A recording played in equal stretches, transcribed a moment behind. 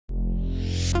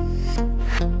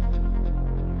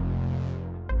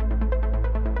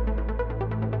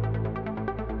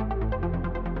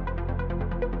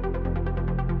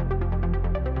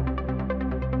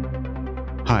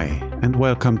and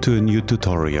welcome to a new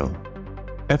tutorial.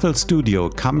 FL Studio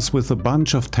comes with a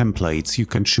bunch of templates you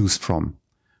can choose from,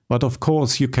 but of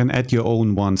course you can add your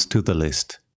own ones to the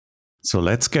list. So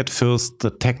let's get first the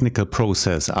technical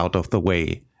process out of the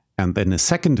way, and in a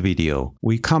second video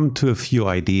we come to a few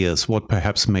ideas what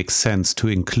perhaps makes sense to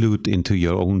include into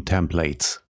your own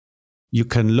templates. You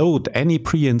can load any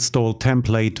pre-installed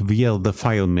template via the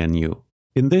File menu.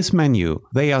 In this menu,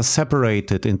 they are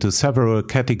separated into several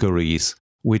categories,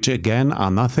 which again are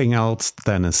nothing else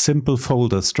than a simple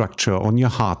folder structure on your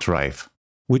hard drive,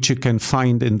 which you can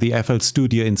find in the FL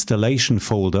Studio installation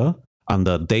folder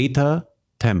under Data,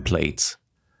 Templates.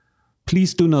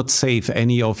 Please do not save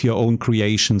any of your own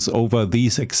creations over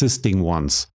these existing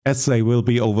ones, as they will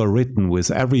be overwritten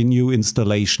with every new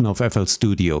installation of FL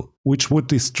Studio, which would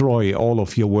destroy all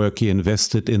of your work you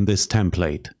invested in this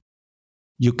template.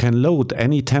 You can load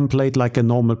any template like a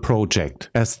normal project,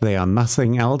 as they are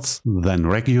nothing else than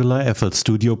regular FL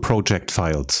Studio project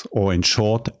files, or in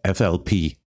short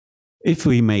FLP. If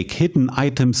we make hidden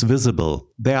items visible,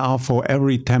 there are for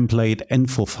every template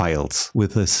info files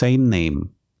with the same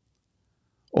name.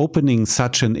 Opening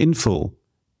such an info,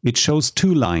 it shows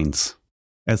two lines.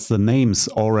 As the names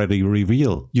already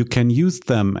reveal, you can use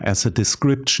them as a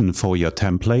description for your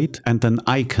template and an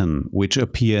icon which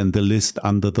appear in the list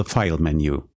under the File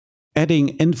menu. Adding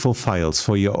info files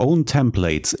for your own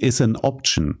templates is an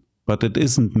option, but it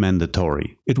isn't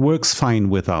mandatory. It works fine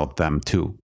without them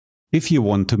too. If you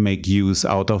want to make use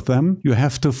out of them, you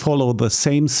have to follow the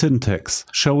same syntax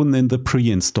shown in the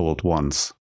pre-installed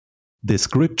ones.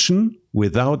 Description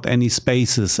without any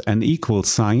spaces and equal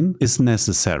sign is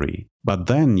necessary, but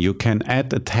then you can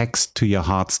add a text to your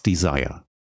heart's desire.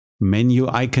 Menu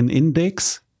icon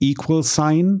index, equal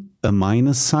sign, a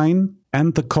minus sign,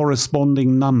 and the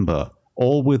corresponding number,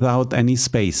 all without any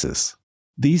spaces.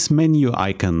 These menu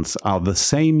icons are the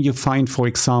same you find, for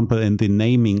example, in the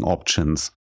naming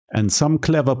options, and some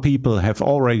clever people have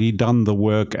already done the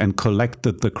work and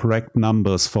collected the correct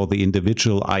numbers for the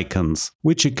individual icons,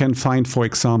 which you can find, for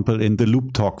example, in the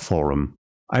Loop Talk forum.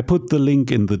 I put the link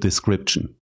in the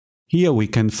description. Here we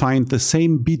can find the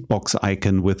same beatbox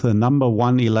icon with the number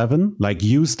 111, like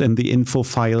used in the info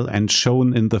file and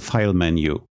shown in the File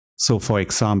menu. So for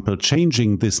example,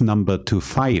 changing this number to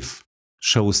 5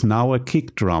 shows now a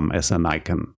kick drum as an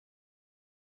icon.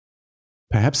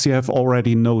 Perhaps you have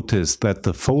already noticed that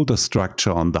the folder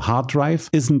structure on the hard drive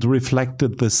isn't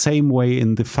reflected the same way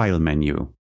in the File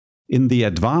menu. In the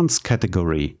Advanced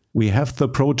category, we have the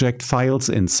project files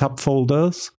in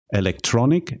subfolders,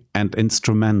 Electronic and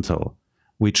Instrumental,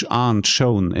 which aren't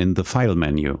shown in the File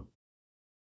menu.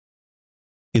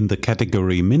 In the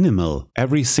category Minimal,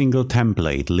 every single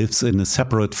template lives in a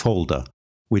separate folder,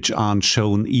 which aren't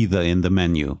shown either in the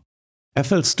menu.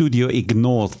 FL Studio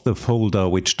ignores the folder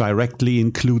which directly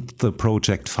includes the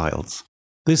project files.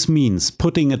 This means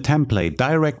putting a template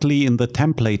directly in the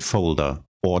template folder,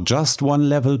 or just one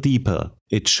level deeper,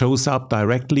 it shows up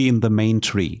directly in the main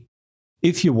tree.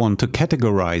 If you want to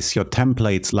categorize your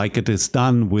templates like it is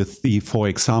done with the, for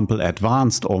example,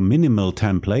 advanced or minimal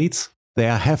templates,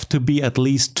 there have to be at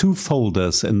least 2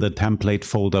 folders in the template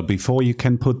folder before you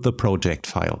can put the project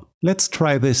file. Let's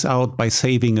try this out by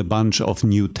saving a bunch of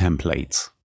new templates.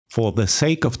 For the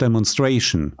sake of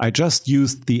demonstration, I just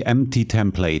used the empty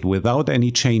template without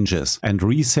any changes and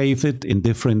resave it in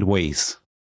different ways.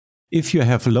 If you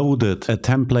have loaded a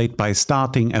template by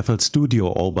starting FL Studio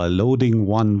or by loading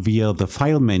one via the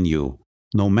File menu,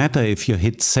 no matter if you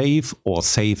hit Save or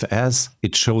Save As,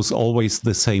 it shows always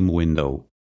the same window.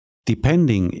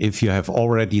 Depending if you have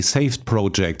already saved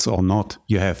projects or not,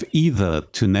 you have either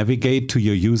to navigate to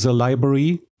your user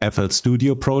library, FL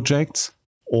Studio projects,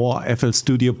 or FL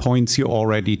Studio points you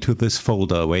already to this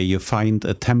folder where you find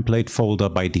a template folder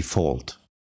by default.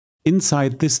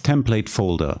 Inside this template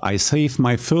folder, I save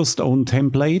my first own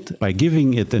template by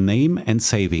giving it a name and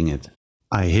saving it.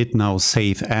 I hit now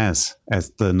Save As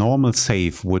the normal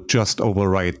save would just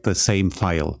overwrite the same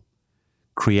file.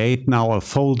 Create now a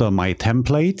folder My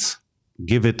Templates,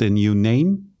 give it a new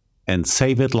name, and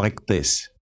save it like this.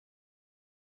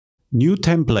 New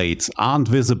templates aren't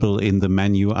visible in the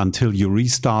menu until you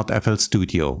restart FL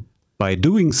Studio. By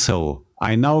doing so,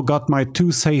 I now got my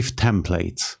 2 saved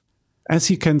templates. As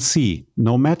you can see,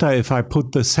 no matter if I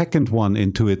put the second one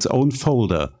into its own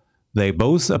folder, they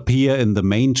both appear in the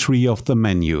main tree of the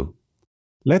menu.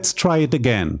 Let's try it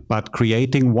again, but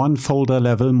creating one folder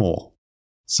level more.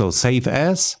 So Save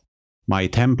As, My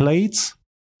Templates,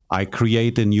 I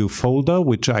create a new folder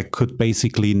which I could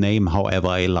basically name however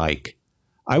I like.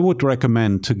 I would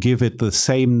recommend to give it the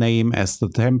same name as the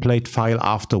template file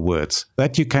afterwards,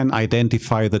 that you can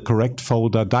identify the correct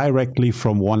folder directly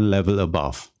from one level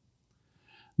above.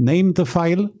 Name the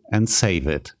file and save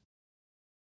it.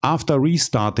 After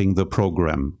restarting the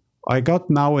program, I got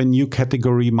now a new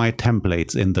category My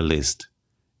Templates in the list.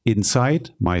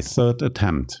 Inside, my third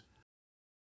attempt.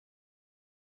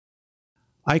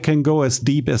 I can go as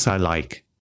deep as I like.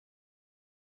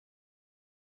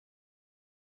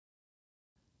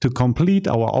 To complete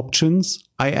our options,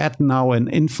 I add now an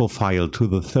info file to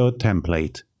the third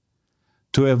template.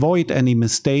 To avoid any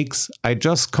mistakes, I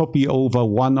just copy over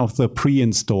one of the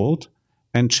pre-installed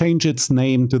and change its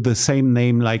name to the same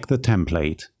name like the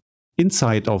template.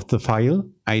 Inside of the file,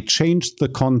 I changed the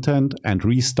content and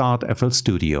restart FL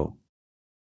Studio.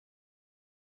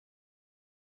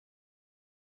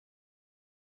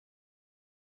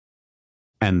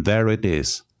 And there it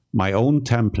is, my own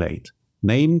template,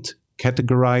 named,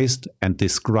 categorized and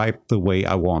described the way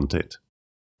I want it.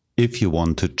 If you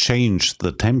want to change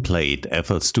the template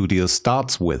FL Studio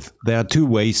starts with, there are two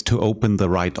ways to open the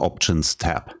Right Options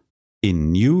tab.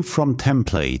 In New from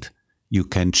Template, you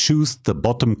can choose the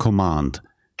bottom command,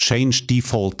 Change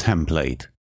Default Template.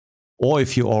 Or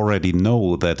if you already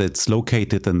know that it's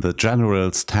located in the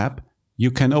Generals tab,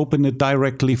 you can open it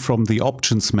directly from the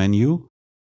Options menu,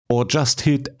 or just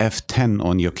hit F10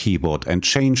 on your keyboard and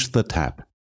change the tab.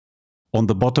 On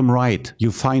the bottom right,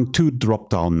 you find two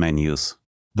drop-down menus.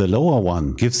 The lower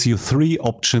one gives you three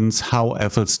options how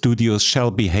FL Studio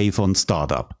shall behave on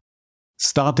startup.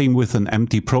 Starting with an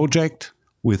empty project,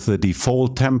 with the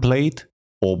default template,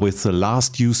 or with the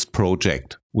last used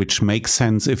project, which makes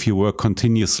sense if you work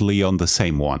continuously on the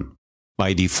same one.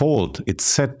 By default, it's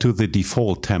set to the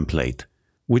default template,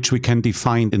 which we can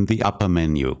define in the upper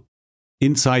menu.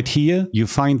 Inside here, you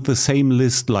find the same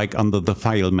list like under the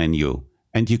File menu,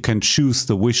 and you can choose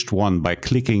the wished one by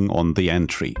clicking on the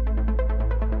entry.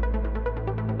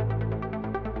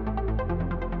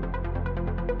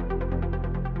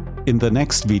 In the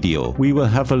next video, we will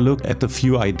have a look at a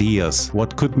few ideas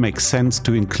what could make sense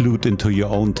to include into your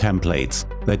own templates,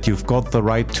 that you've got the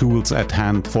right tools at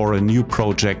hand for a new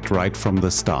project right from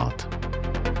the start.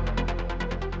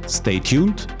 Stay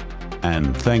tuned,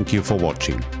 and thank you for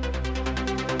watching.